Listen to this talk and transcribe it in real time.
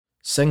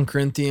2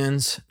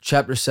 Corinthians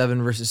chapter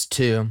 7, verses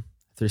 2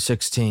 through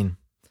 16.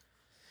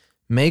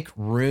 Make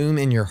room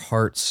in your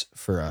hearts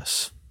for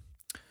us.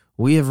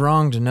 We have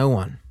wronged no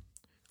one.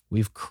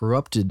 We've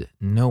corrupted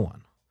no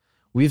one.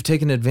 We've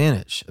taken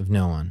advantage of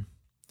no one.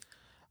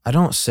 I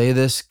don't say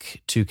this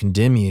to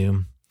condemn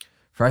you,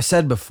 for I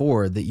said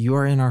before that you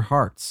are in our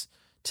hearts,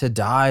 to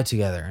die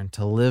together and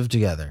to live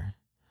together.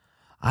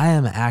 I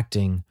am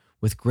acting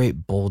with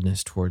great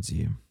boldness towards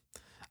you.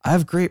 I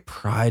have great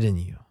pride in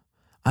you.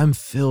 I'm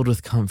filled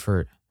with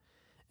comfort.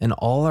 In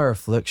all our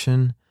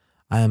affliction,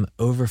 I am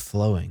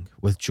overflowing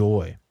with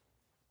joy.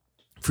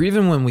 For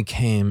even when we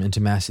came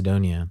into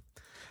Macedonia,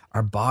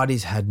 our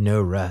bodies had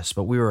no rest,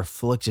 but we were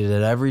afflicted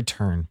at every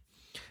turn,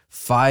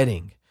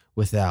 fighting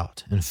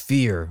without and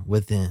fear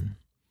within.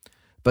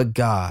 But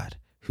God,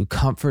 who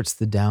comforts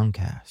the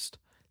downcast,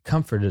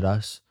 comforted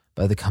us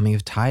by the coming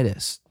of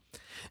Titus.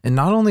 And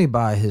not only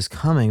by his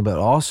coming, but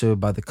also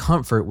by the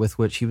comfort with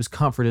which he was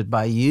comforted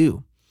by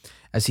you,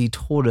 as he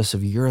told us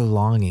of your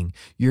longing,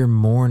 your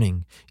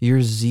mourning,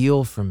 your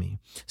zeal for me,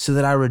 so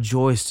that I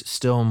rejoiced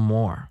still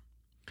more.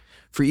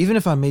 For even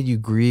if I made you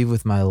grieve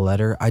with my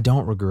letter, I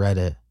don't regret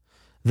it,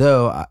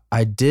 though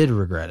I did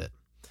regret it.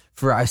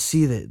 For I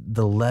see that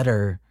the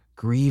letter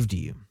grieved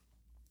you,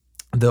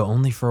 though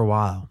only for a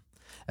while.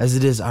 As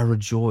it is, I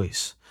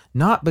rejoice,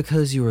 not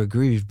because you were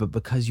grieved, but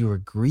because you were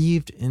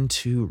grieved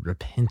into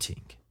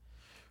repenting.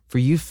 For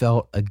you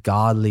felt a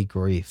godly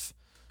grief,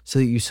 so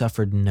that you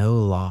suffered no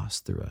loss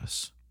through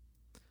us.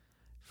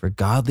 For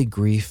godly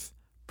grief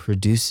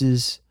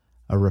produces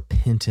a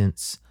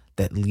repentance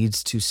that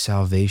leads to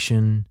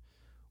salvation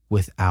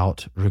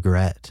without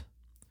regret,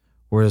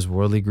 whereas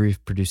worldly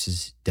grief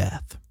produces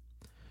death.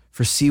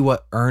 For see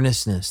what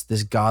earnestness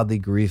this godly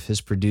grief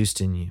has produced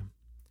in you,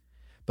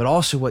 but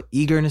also what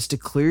eagerness to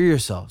clear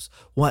yourselves,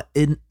 what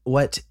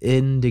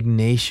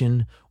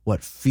indignation,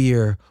 what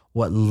fear,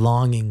 what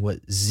longing, what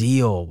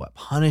zeal, what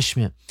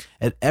punishment.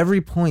 At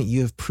every point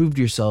you have proved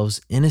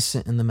yourselves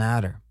innocent in the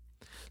matter.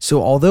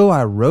 So although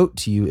I wrote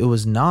to you, it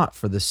was not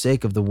for the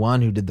sake of the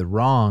one who did the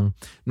wrong,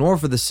 nor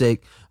for the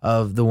sake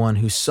of the one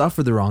who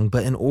suffered the wrong,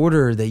 but in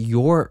order that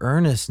your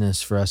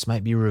earnestness for us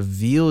might be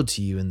revealed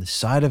to you in the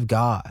sight of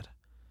God.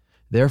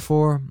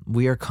 Therefore,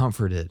 we are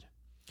comforted.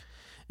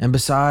 And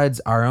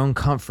besides our own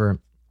comfort,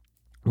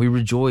 we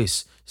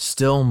rejoice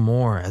still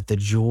more at the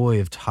joy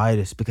of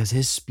Titus, because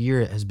his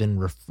spirit has been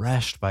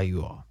refreshed by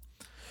you all.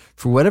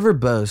 For whatever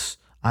boasts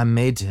I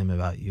made to him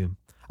about you,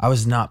 I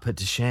was not put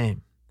to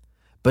shame.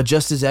 But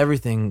just as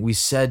everything we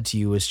said to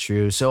you was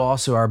true, so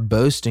also our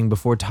boasting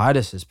before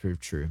Titus has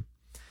proved true.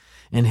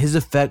 And his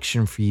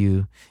affection for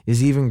you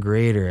is even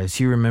greater as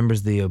he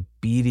remembers the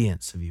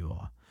obedience of you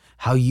all,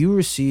 how you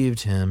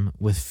received him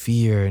with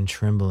fear and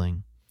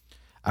trembling.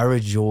 I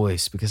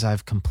rejoice because I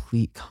have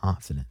complete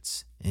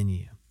confidence in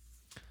you.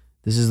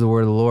 This is the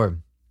word of the Lord.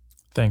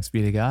 Thanks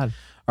be to God.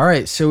 All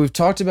right, so we've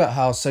talked about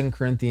how 2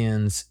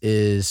 Corinthians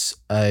is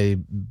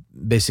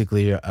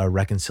basically a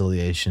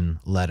reconciliation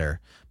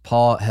letter.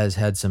 Paul has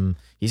had some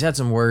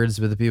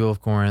words with the people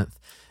of Corinth,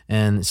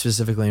 and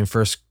specifically in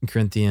 1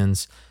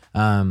 Corinthians,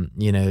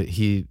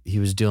 he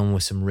was dealing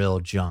with some real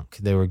junk.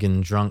 They were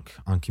getting drunk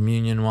on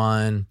communion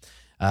wine.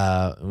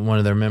 One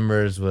of their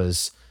members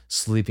was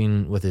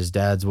sleeping with his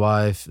dad's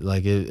wife.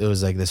 Like it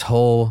was like this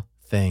whole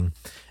thing.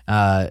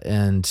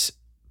 And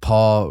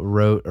Paul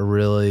wrote a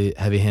really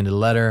heavy-handed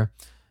letter,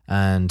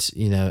 and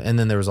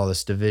then there was all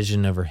this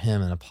division over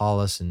him and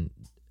Apollos, and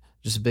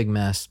just a big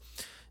mess.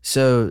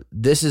 So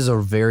this is a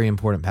very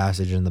important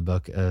passage in the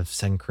book of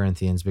 2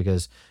 Corinthians,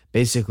 because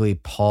basically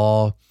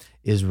Paul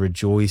is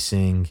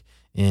rejoicing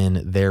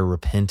in their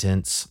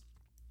repentance,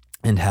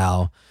 and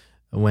how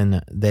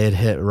when they had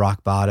hit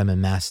rock bottom in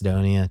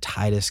Macedonia,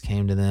 Titus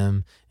came to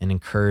them and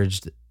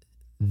encouraged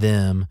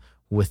them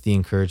with the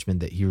encouragement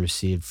that he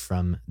received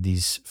from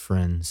these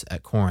friends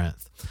at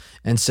Corinth.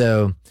 And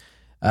so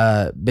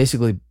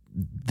basically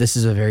this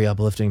is a very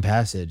uplifting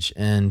passage.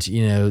 And,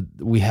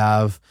 we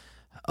have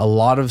a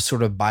lot of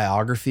sort of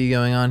biography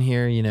going on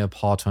here,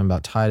 Paul talking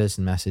about Titus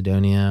and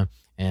Macedonia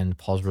and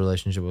Paul's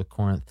relationship with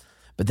Corinth.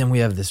 But then we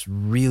have this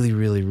really,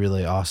 really,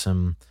 really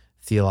awesome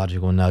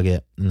theological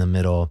nugget in the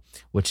middle,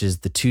 which is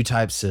the two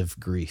types of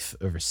grief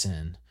over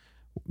sin: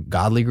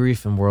 godly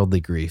grief and worldly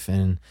grief.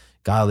 And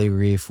godly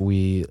grief,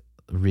 we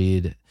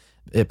read,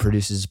 it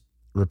produces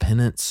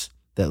repentance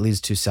that leads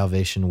to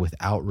salvation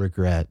without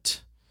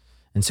regret.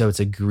 And so it's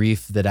a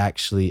grief that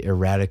actually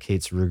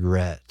eradicates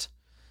regret.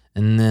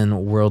 And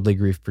then worldly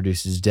grief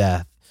produces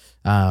death.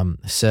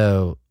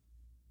 So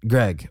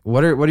Greg,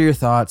 what are your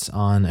thoughts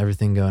on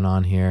everything going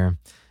on here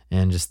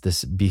and just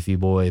this beefy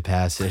boy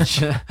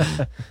passage?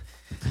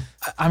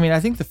 I mean, I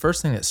think the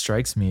first thing that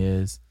strikes me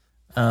is,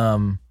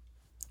 I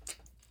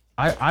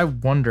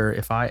wonder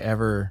if I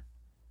ever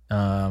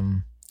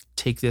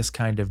take this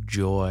kind of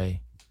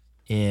joy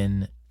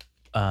in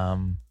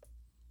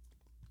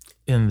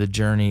the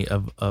journey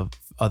of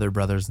other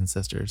brothers and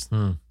sisters.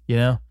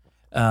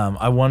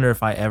 I wonder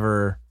if I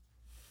ever,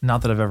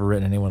 not that I've ever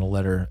written anyone a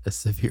letter as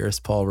severe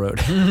as Paul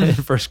wrote in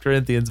 1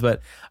 Corinthians,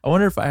 but I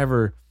wonder if I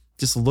ever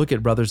just look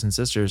at brothers and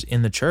sisters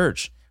in the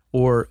church,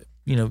 or,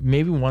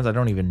 maybe ones I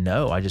don't even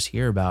know, I just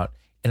hear about,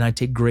 and I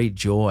take great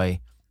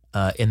joy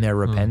in their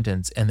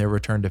repentance and their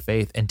return to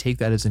faith, and take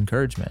that as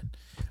encouragement.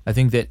 I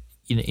think that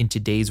in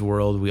today's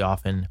world,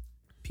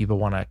 people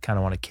want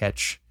to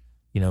catch,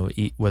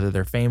 whether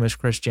they're famous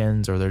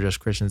Christians or they're just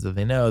Christians that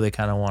they know, they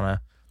kind of want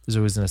to, there's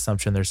always an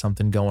assumption there's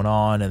something going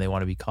on and they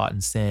want to be caught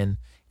in sin.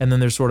 And then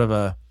there's sort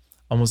of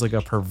almost like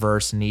a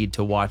perverse need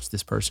to watch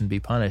this person be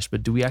punished.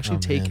 But do we actually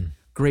take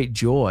great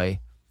joy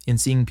in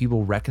seeing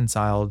people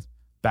reconciled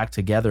back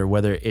together,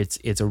 whether it's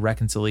a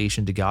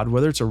reconciliation to God,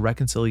 whether it's a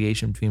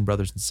reconciliation between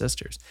brothers and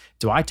sisters?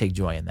 Do I take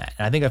joy in that?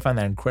 And I think I find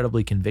that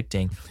incredibly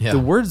convicting. Yeah. The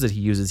words that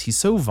he uses, he's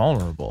so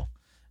vulnerable.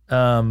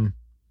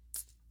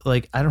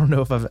 Like, I don't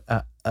know if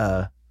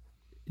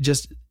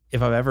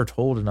if I've ever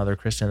told another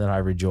Christian that I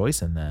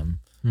rejoice in them.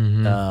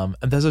 And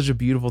that's such a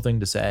beautiful thing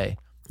to say.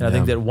 And I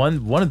think that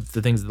one of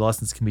the things, the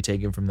lessons can be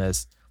taken from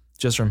this,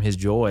 just from his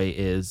joy,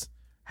 is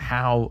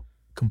how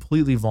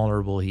completely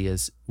vulnerable he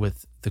is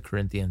with the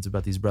Corinthians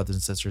about these brothers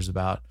and sisters,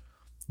 about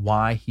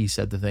why he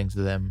said the things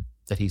to them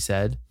that he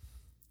said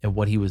and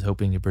what he was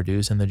hoping to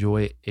produce, and the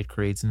joy it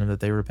creates in them that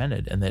they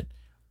repented. And that,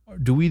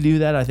 do we do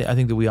that? I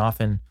think that we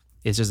often,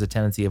 it's just a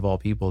tendency of all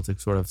people to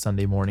sort of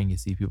Sunday morning, you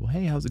see people,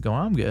 hey, how's it going?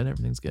 I'm good.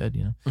 Everything's good.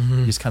 You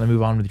just kind of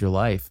move on with your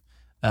life,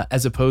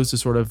 as opposed to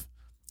sort of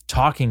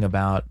talking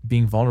about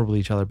being vulnerable to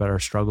each other about our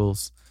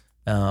struggles,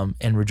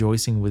 and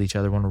rejoicing with each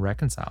other when we're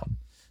reconciled.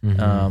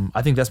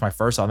 I think that's my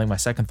first thought. I think my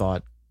second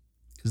thought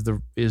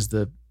is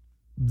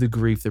the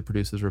grief that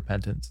produces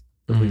repentance,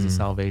 that leads to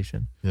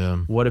salvation. Yeah.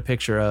 What a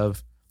picture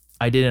of,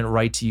 I didn't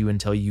write to you and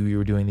tell you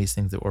were doing these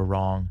things that were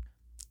wrong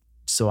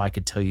so I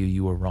could tell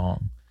you were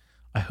wrong.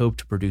 I hope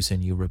to produce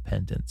in you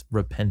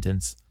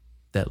repentance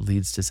that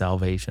leads to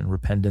salvation,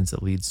 repentance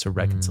that leads to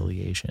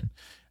reconciliation,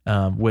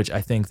 which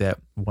I think that,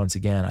 once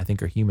again, I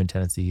think our human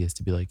tendency is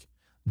to be like,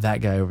 that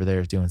guy over there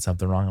is doing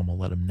something wrong, I'm going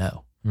to let him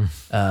know.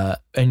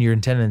 And your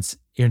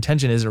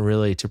intention isn't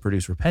really to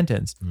produce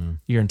repentance.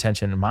 Your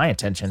intention, and my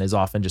intention, is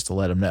often just to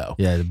let him know.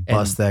 Yeah, to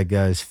bust that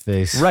guy's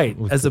face. Right,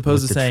 as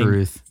opposed to saying,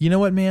 truth. You know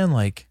what, man,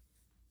 like,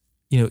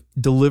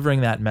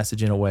 delivering that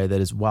message in a way that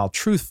is, while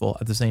truthful,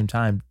 at the same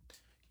time,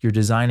 you're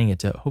designing it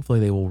to, hopefully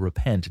they will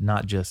repent,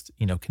 not just,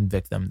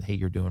 convict them that, hey,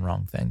 you're doing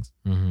wrong things.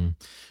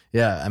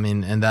 Yeah, I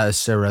mean, and that is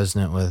so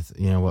resonant with,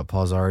 what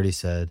Paul's already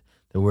said,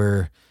 that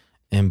we're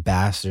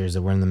ambassadors,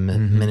 that we're in the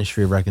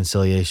ministry of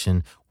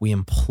reconciliation. We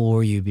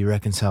implore you, be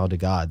reconciled to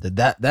God.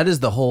 That is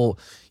the whole,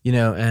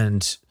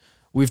 and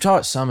we've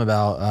talked some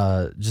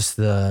about just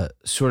the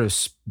sort of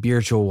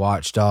spiritual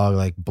watchdog,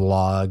 like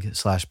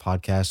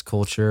blog/podcast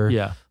culture.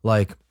 Yeah.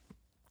 Like,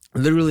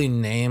 literally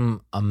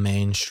name a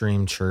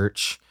mainstream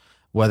church,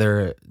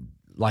 whether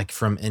like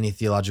from any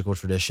theological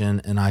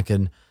tradition, and I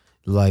could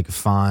like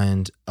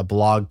find a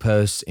blog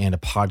post and a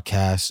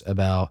podcast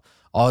about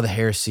all the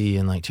heresy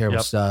and like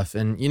terrible stuff.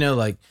 And,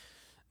 like,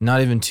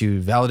 not even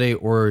to validate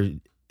or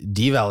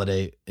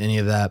devalidate any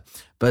of that,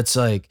 but it's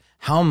like,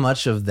 how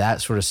much of that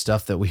sort of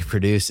stuff that we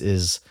produce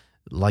is,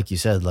 like you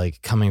said,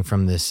 like coming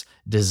from this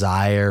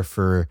desire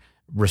for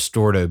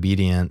restored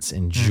obedience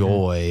and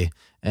joy,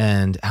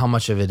 and how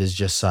much of it is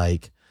just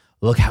like,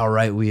 look how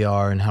right we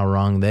are and how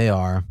wrong they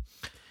are.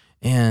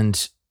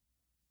 And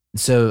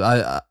so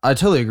I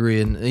totally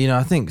agree. And,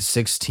 I think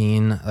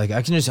 16, like,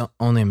 I can just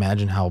only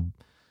imagine how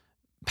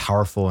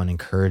powerful and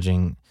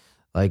encouraging,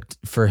 like,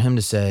 for him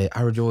to say,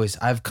 I rejoice,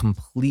 I have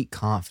complete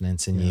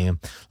confidence in you.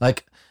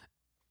 Like,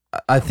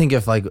 I think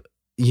if, like,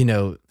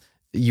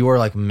 your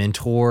like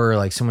mentor,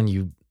 like someone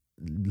you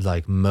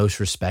like most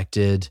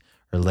respected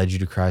or led you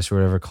to Christ or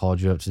whatever, called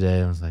you up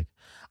today, I was like,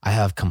 I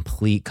have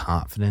complete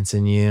confidence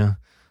in you.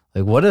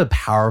 Like, what a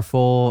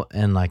powerful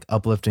and like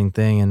uplifting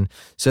thing. And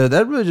so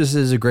that really just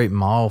is a great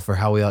model for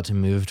how we ought to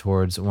move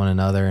towards one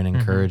another and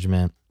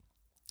encouragement.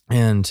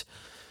 And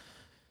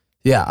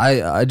yeah,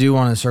 I do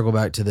want to circle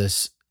back to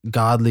this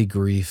godly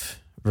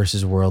grief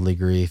versus worldly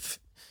grief.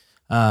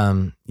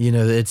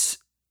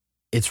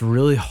 It's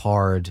really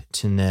hard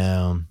to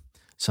know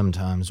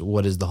sometimes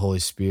what is the Holy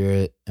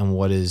Spirit and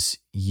what is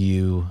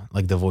you,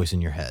 like the voice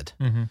in your head.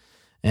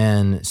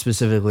 And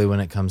specifically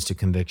when it comes to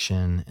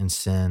conviction and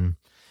sin.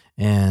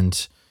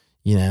 And,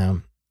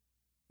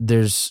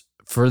 there's,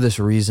 for this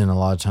reason, a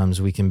lot of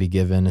times we can be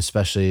given,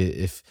 especially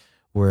if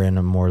we're in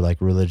a more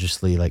like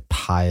religiously like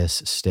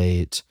pious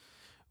state,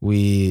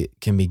 we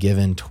can be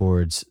given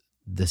towards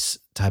this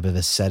type of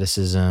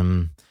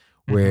asceticism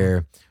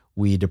where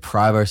we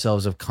deprive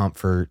ourselves of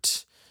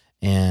comfort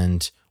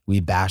and we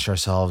bash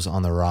ourselves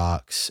on the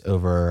rocks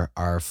over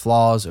our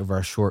flaws, over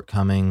our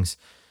shortcomings.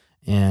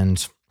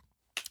 And,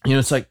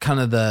 it's like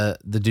kind of the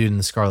dude in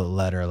the Scarlet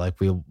Letter,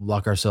 like we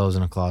lock ourselves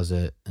in a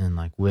closet and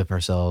like whip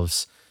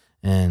ourselves,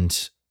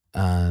 and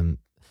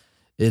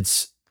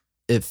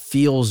it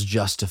feels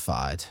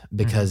justified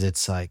because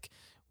it's like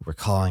we're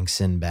calling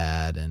sin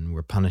bad and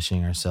we're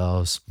punishing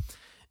ourselves.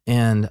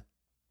 And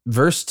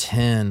verse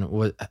 10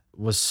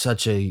 was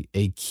such a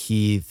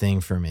key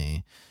thing for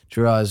me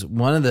to realize.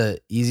 One of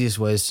the easiest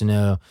ways to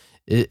know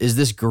is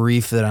this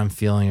grief that I'm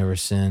feeling over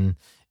sin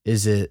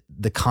is it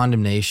the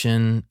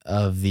condemnation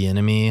of the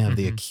enemy, of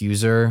the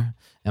accuser?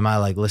 Am I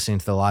like listening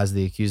to the lies of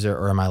the accuser,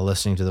 or am I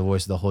listening to the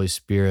voice of the Holy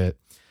Spirit?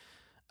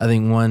 I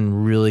think one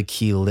really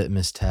key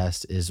litmus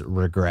test is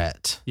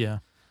regret. Yeah.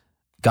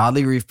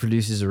 Godly grief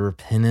produces a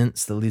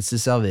repentance that leads to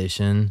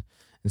salvation.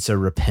 And so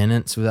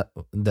repentance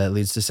that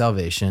leads to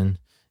salvation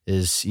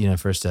is,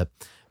 first step.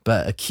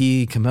 But a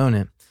key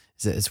component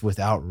is that it's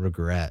without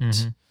regret,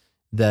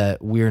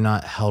 that we're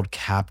not held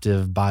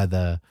captive by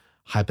the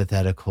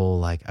hypothetical,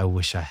 like, I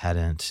wish I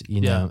hadn't,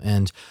 know.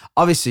 And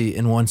obviously,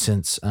 in one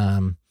sense,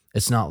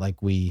 it's not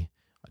like we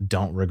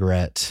don't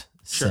regret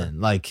sin.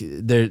 Like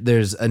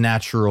there's a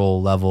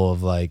natural level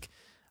of like,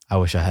 I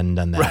wish I hadn't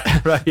done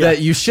that. Right,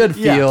 that you should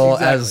feel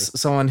as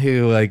someone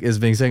who like is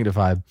being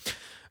sanctified.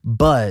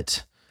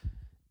 But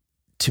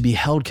to be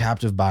held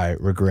captive by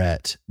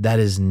regret, that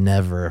is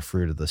never a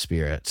fruit of the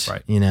Spirit.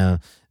 Right.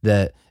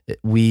 That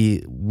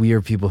we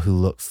are people who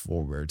look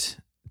forward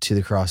to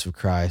the cross of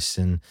Christ.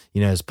 And,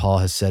 as Paul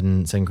has said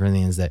in 2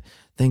 Corinthians, that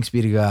thanks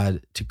be to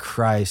God, to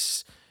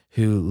Christ,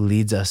 who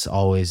leads us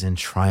always in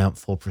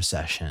triumphal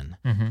procession.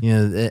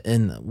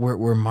 And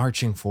we're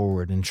marching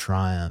forward in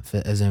triumph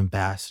as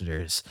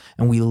ambassadors,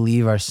 and we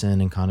leave our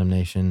sin and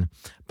condemnation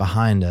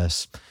behind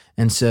us.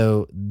 And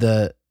so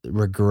the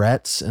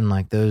regrets and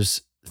like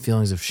those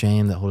feelings of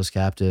shame that hold us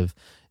captive,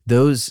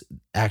 those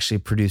actually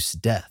produce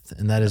death,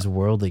 and that is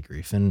worldly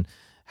grief. And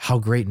how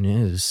great of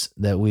news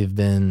that we've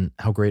been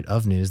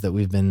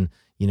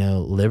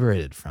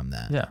liberated from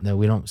that, that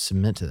we don't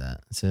submit to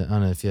that. So I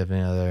don't know if you have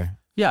any other.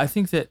 Yeah, I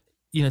think that,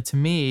 to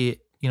me,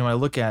 when I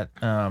look at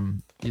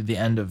the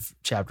end of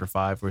chapter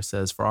 5 where it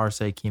says, for our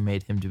sake he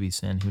made him to be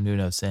sin who knew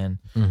no sin,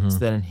 so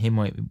that in him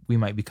we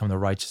might become the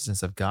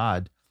righteousness of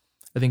God.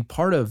 I think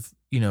part of,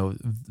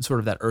 sort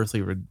of that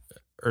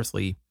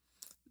earthly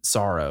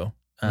sorrow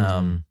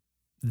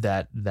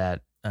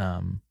that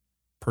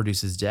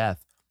produces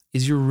death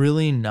is you're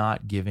really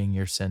not giving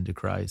your sin to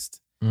Christ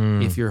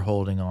if you're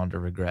holding on to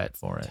regret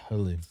for it.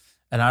 Totally.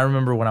 And I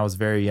remember when I was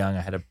very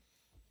young,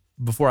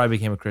 before I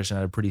became a Christian,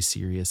 I had a pretty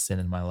serious sin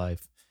in my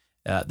life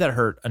that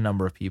hurt a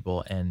number of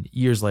people. And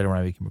years later, when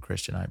I became a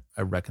Christian,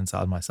 I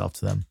reconciled myself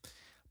to them.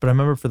 But I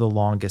remember for the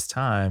longest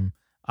time,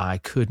 I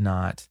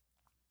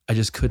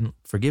just couldn't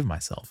forgive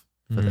myself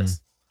for this.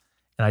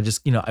 And I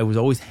just, it was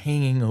always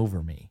hanging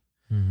over me.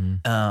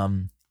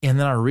 And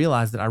then I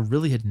realized that I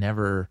really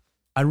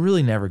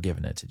never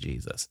given it to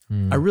Jesus.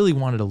 I really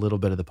wanted a little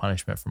bit of the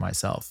punishment for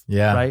myself.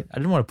 Yeah. Right. I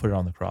didn't want to put it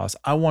on the cross.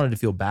 I wanted to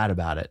feel bad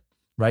about it.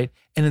 Right.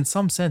 And in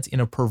some sense, in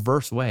a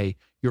perverse way,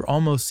 you're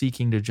almost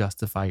seeking to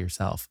justify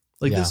yourself.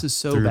 Like, this is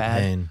so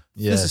bad. Pain.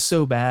 Yes. This is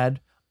so bad.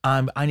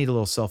 I need a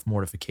little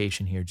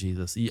self-mortification here,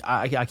 Jesus.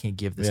 I can't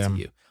give this to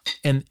you.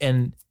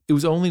 And it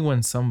was only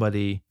when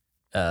somebody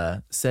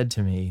said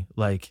to me,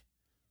 like,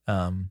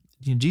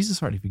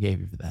 Jesus already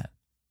forgave you for that.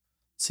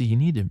 So you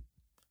need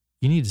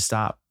to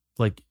stop.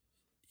 Like,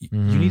 you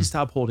need to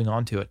stop holding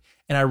on to it.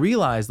 And I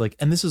realized, like,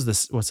 and this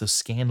is what's so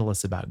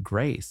scandalous about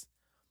grace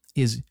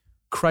is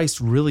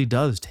Christ really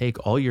does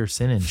take all your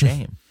sin and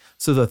shame.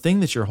 So the thing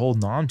that you're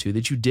holding on to,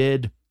 that you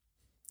did,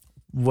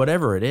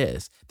 whatever it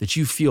is, that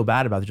you feel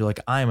bad about, that you're like,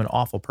 I am an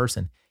awful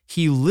person.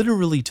 He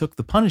literally took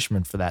the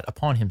punishment for that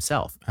upon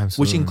himself,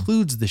 which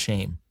includes the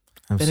shame.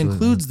 That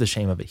includes the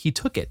shame of it. He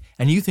took it.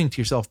 And you think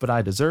to yourself, but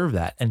I deserve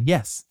that. And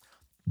yes,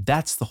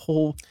 that's the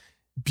whole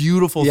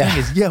beautiful thing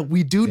is,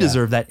 we do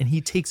deserve that. And he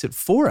takes it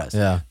for us.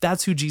 Yeah.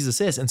 That's who Jesus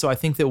is. And so I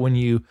think that when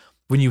you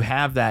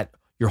have that,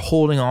 you're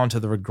holding on to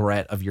the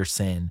regret of your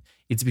sin,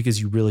 it's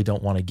because you really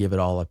don't want to give it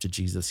all up to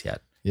Jesus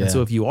yet. Yeah. And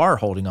so if you are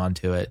holding on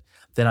to it,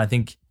 then I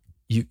think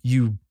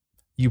you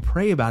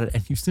pray about it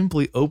and you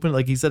simply open,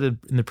 like he said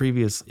in the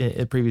previous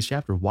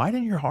chapter,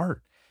 widen your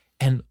heart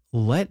and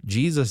let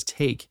Jesus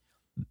take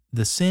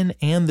the sin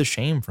and the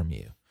shame from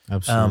you.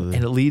 Absolutely.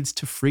 And it leads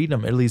to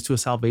freedom. It leads to a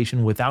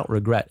salvation without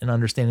regret and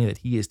understanding that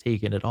he has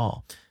taken it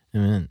all.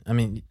 Amen. I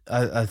mean,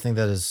 I think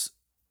that is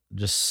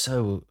just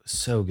so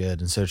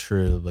good and so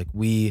true. Like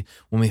when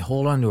we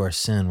hold on to our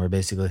sin, we're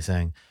basically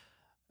saying,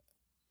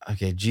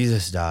 okay,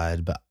 Jesus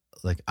died, but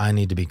like I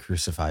need to be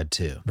crucified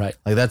too. Right.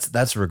 Like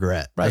that's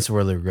regret. Right. That's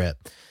worldly regret.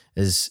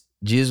 Is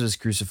Jesus was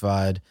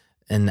crucified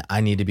and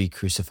I need to be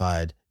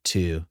crucified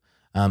too.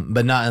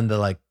 But not in the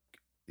like,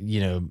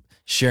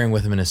 sharing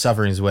with him in his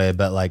sufferings way,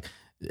 but like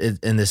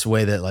in this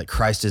way that like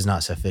Christ is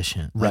not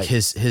sufficient. Like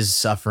his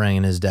suffering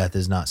and his death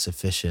is not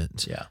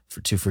sufficient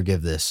to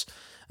forgive this.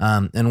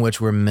 In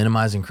which we're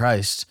minimizing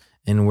Christ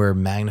and we're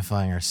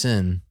magnifying our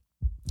sin.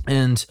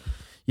 And,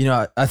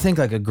 I think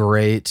like a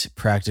great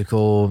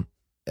practical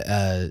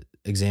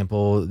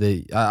example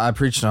that I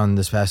preached on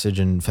this passage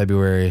in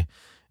February,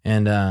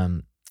 and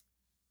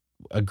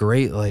a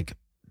great like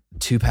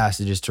two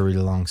passages to read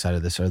alongside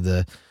of this are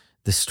the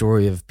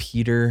story of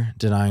Peter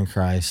denying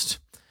Christ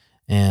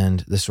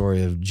and the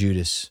story of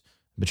Judas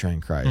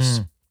betraying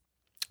Christ.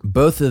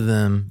 Both of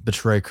them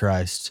betray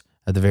Christ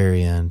at the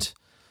very end.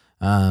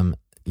 And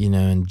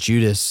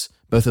Judas,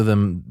 both of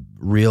them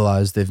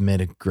realize they've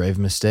made a grave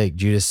mistake.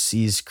 Judas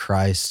sees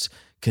Christ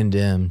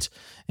condemned,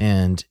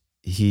 and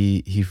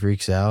he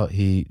freaks out.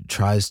 He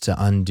tries to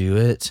undo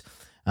it.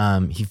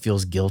 He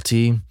feels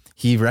guilty.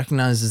 He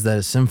recognizes that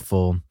it's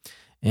sinful,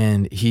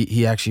 and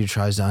he actually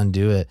tries to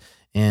undo it.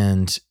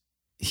 And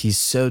he's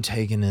so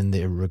taken in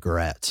the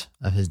regret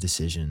of his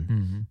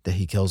decision that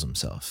he kills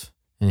himself,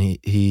 and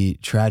he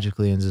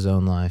tragically ends his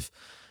own life.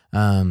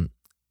 And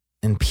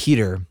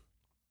Peter,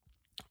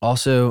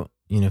 also,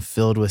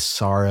 filled with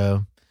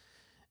sorrow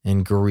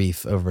and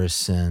grief over his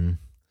sin,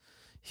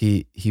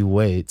 he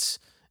waits.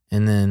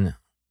 And then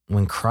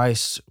when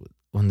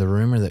the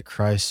rumor that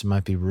Christ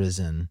might be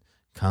risen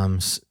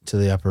comes to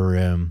the upper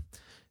room,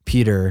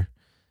 Peter,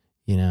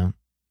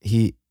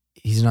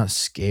 he's not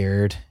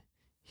scared.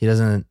 He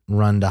doesn't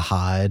run to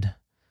hide,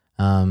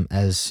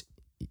 as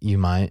you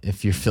might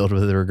if you're filled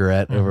with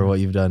regret over what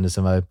you've done to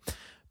somebody.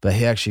 But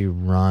he actually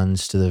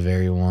runs to the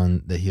very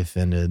one that he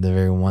offended, the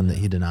very one that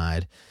he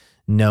denied,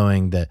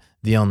 knowing that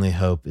the only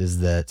hope is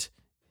that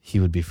he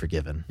would be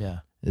forgiven. Yeah.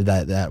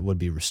 That would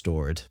be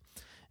restored.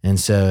 And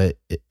so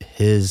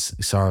his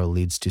sorrow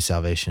leads to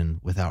salvation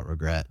without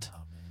regret.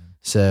 Oh, man.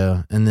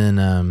 So, and then,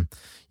 I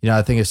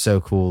think it's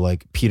so cool.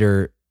 Like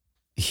Peter,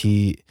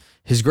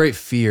 his great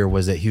fear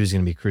was that he was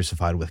going to be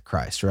crucified with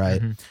Christ,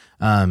 right?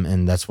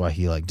 And that's why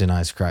he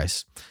denies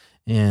Christ.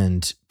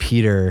 And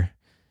Peter,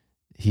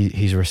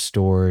 he's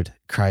restored.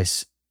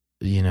 Christ,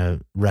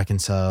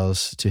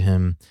 reconciles to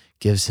him,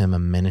 gives him a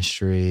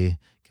ministry,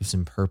 gives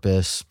him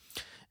purpose.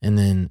 And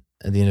then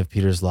at the end of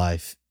Peter's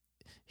life,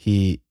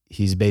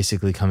 he's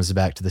basically comes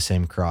back to the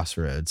same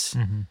crossroads.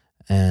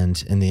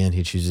 And in the end,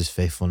 he chooses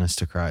faithfulness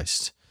to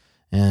Christ.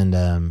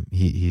 And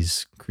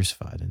he's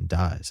crucified and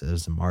dies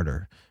as a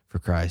martyr for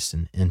Christ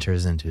and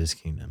enters into his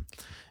kingdom.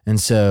 And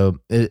so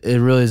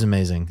it really is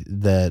amazing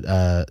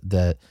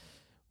that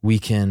we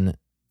can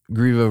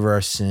grieve over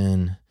our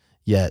sin,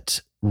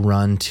 yet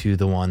run to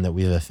the one that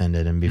we've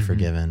offended and be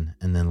forgiven,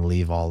 and then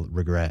leave all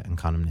regret and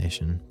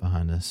condemnation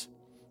behind us.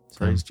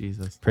 So, praise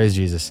Jesus. Praise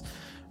Jesus.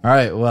 All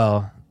right.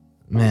 Well,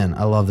 man,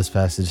 I love this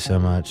passage so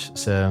much.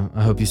 So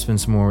I hope you spend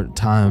some more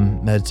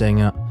time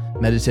meditating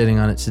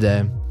on it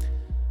today.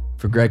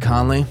 For Greg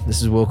Conley,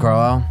 this is Will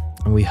Carlisle,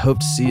 and we hope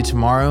to see you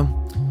tomorrow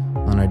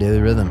on Our Daily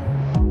Rhythm.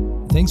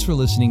 Thanks for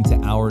listening to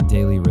Our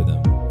Daily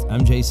Rhythm.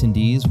 I'm Jason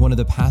Dees, one of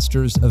the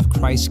pastors of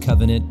Christ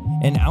Covenant,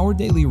 and Our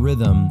Daily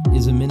Rhythm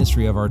is a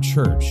ministry of our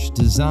church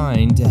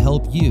designed to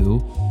help you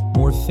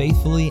more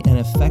faithfully and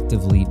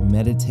effectively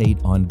meditate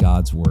on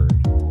God's Word.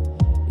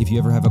 If you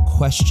ever have a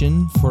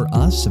question for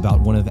us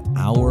about one of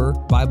our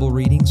Bible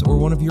readings or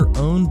one of your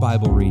own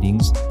Bible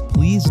readings,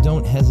 please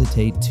don't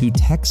hesitate to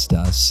text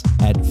us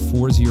at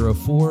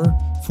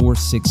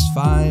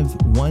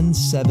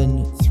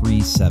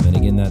 404-465-1737.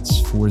 Again, that's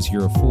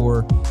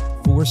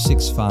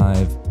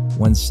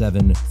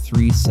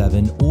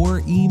 404-465-1737,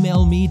 or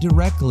email me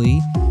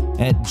directly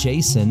at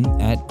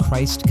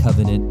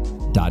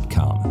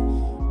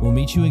jason@christcovenant.com. We'll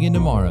meet you again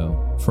tomorrow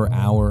for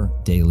Our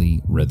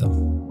Daily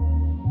Rhythm.